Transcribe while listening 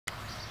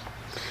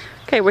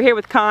Okay, we're here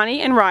with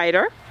Connie and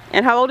Rhyder.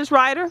 And how old is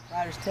Rhyder?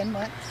 Ryder's 10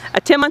 months. A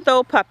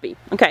 10-month-old puppy.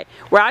 Okay,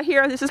 we're out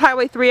here. This is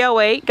Highway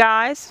 308,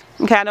 guys.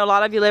 Okay, I know a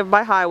lot of you live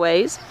by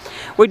highways.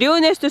 We're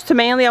doing this just to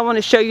mainly, I want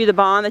to show you the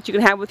bond that you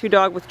can have with your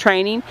dog with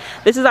training.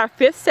 This is our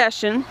 5th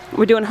session.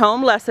 We're doing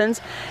home lessons.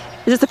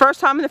 Is this the first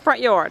time in the front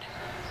yard?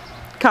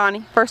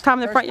 Connie, first time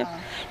in the front yard?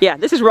 Yeah,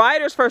 this is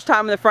Ryder's first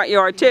time in the front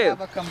yard too. He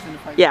never comes in the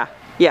front yard.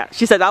 Yeah,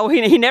 she said, oh,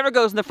 he never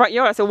goes in the front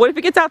yard. I said, what if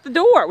he gets out the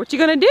door? What you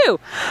gonna do?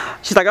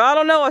 She's like, oh, I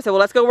don't know. I said, well,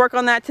 let's go work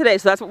on that today.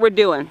 So that's what we're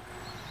doing.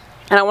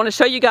 And I want to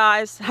show you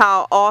guys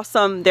how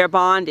awesome their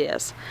bond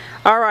is.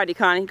 Alrighty,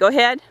 Connie, go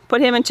ahead. Put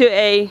him into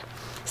a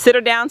sit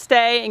or down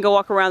stay and go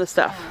walk around the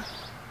stuff.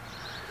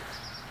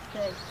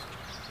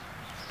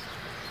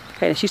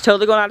 Okay, and she's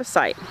totally going out of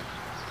sight.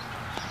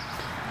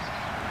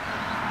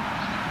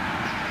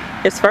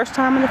 His first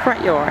time in the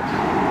front yard.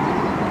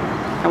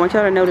 I want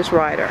y'all to notice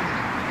Rhyder.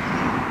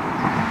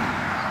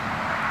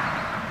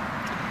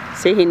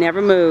 See, he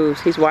never moves.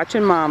 He's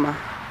watching Mama.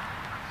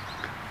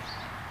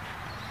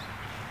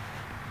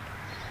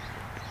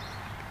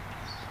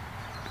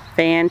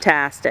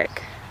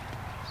 Fantastic.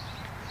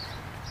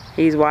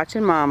 He's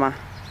watching Mama.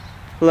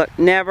 Look,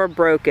 never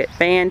broke it.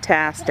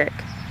 Fantastic.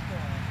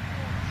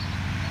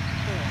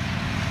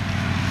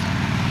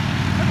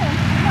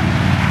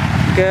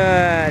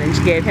 Good. And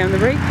she gave him the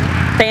break.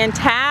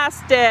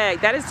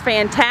 Fantastic. That is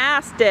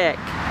fantastic.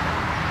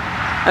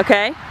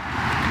 Okay.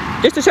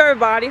 Just to show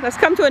everybody, let's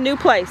come to a new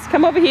place.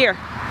 Come over here.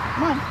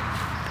 Come on.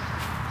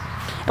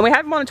 And we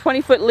have him on a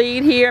 20-foot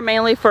lead here,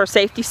 mainly for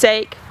safety's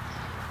sake.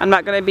 I'm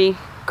not going to be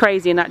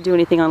crazy and not do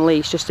anything on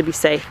leash, just to be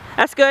safe.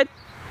 That's good.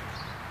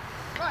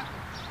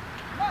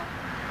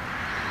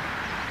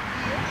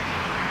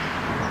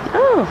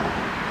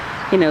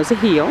 Oh, he knows a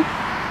heel.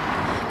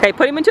 Okay,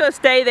 put him into a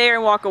stay there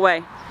and walk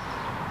away.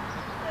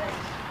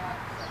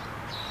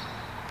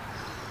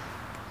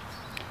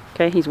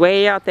 Okay, he's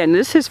way out there. And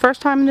this is his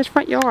first time in this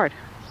front yard.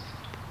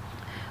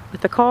 With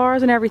the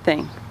cars and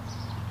everything.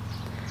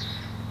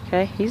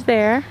 Okay, he's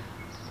there.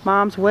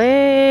 Mom's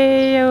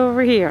way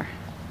over here.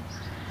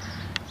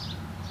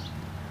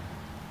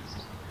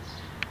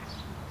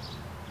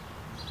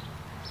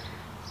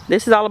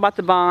 This is all about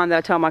the bond that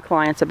I tell my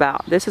clients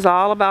about. This is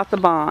all about the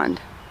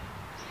bond.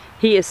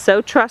 He is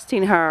so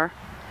trusting her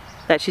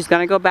that she's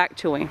going to go back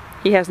to him.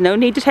 He has no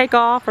need to take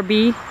off or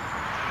be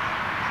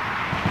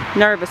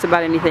nervous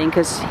about anything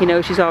because he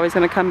knows she's always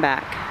going to come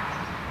back.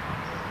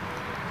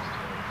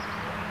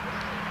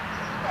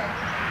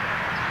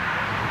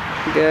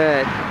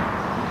 Good.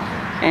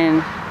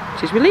 And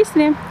she's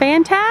releasing him.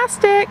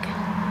 Fantastic.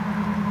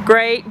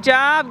 Great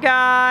job,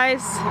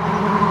 guys.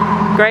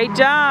 Great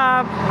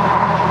job.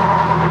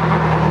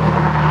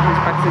 He's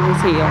pressing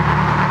his heel.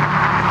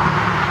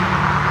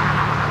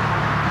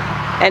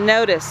 And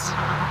notice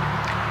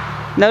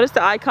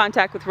the eye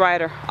contact with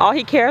Rhyder. All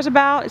he cares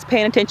about is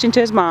paying attention to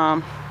his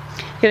mom.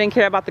 He doesn't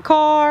care about the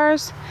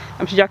cars.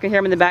 I'm sure y'all can hear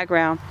him in the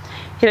background.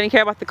 He doesn't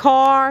care about the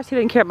cars. He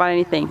doesn't care about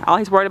anything. All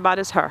he's worried about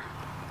is her.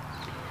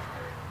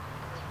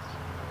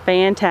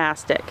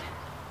 Fantastic.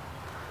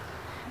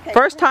 Okay,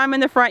 first time in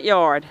the front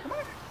yard.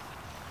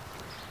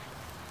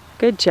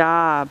 Good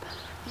job.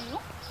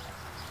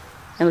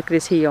 And look at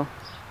his heel.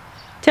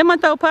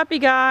 10-month-old puppy,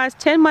 guys.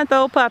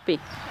 10-month-old puppy.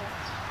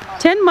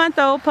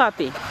 10-month-old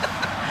puppy.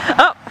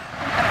 Oh,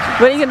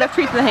 we didn't get enough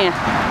treats in the hand.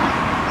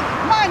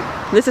 Come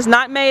on. This is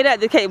not made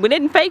up. Okay, we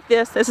didn't fake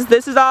this.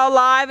 This is all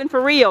live and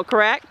for real,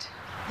 correct?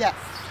 Yes.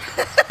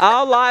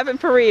 All live and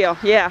for real.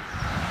 Yeah.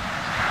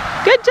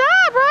 Good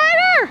job,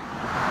 Rhyder.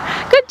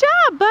 Good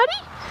job,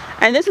 buddy.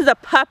 And this is a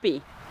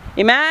puppy.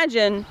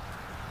 Imagine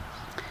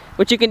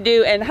what you can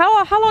do. And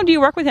how long do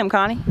you work with him,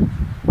 Connie?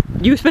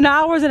 You spend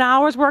hours and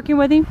hours working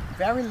with him?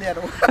 Very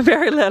little.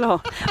 Very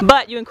little.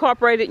 But you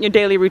incorporate it in your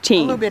daily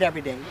routine. A little bit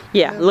every day.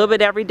 Yeah, a little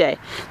bit every day.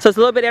 So it's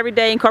a little bit every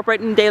day,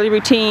 incorporating in daily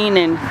routine,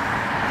 and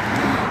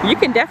you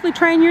can definitely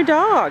train your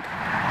dog.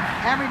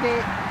 Every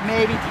day,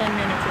 maybe 10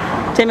 minutes a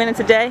day. 10 minutes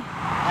a day?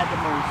 At the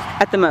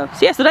most. At the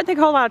most. Yeah, so that doesn't take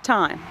a whole lot of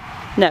time.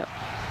 No.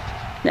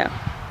 No.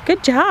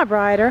 Good job,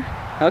 Rhyder.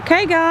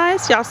 Okay,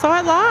 guys, y'all saw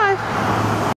it live.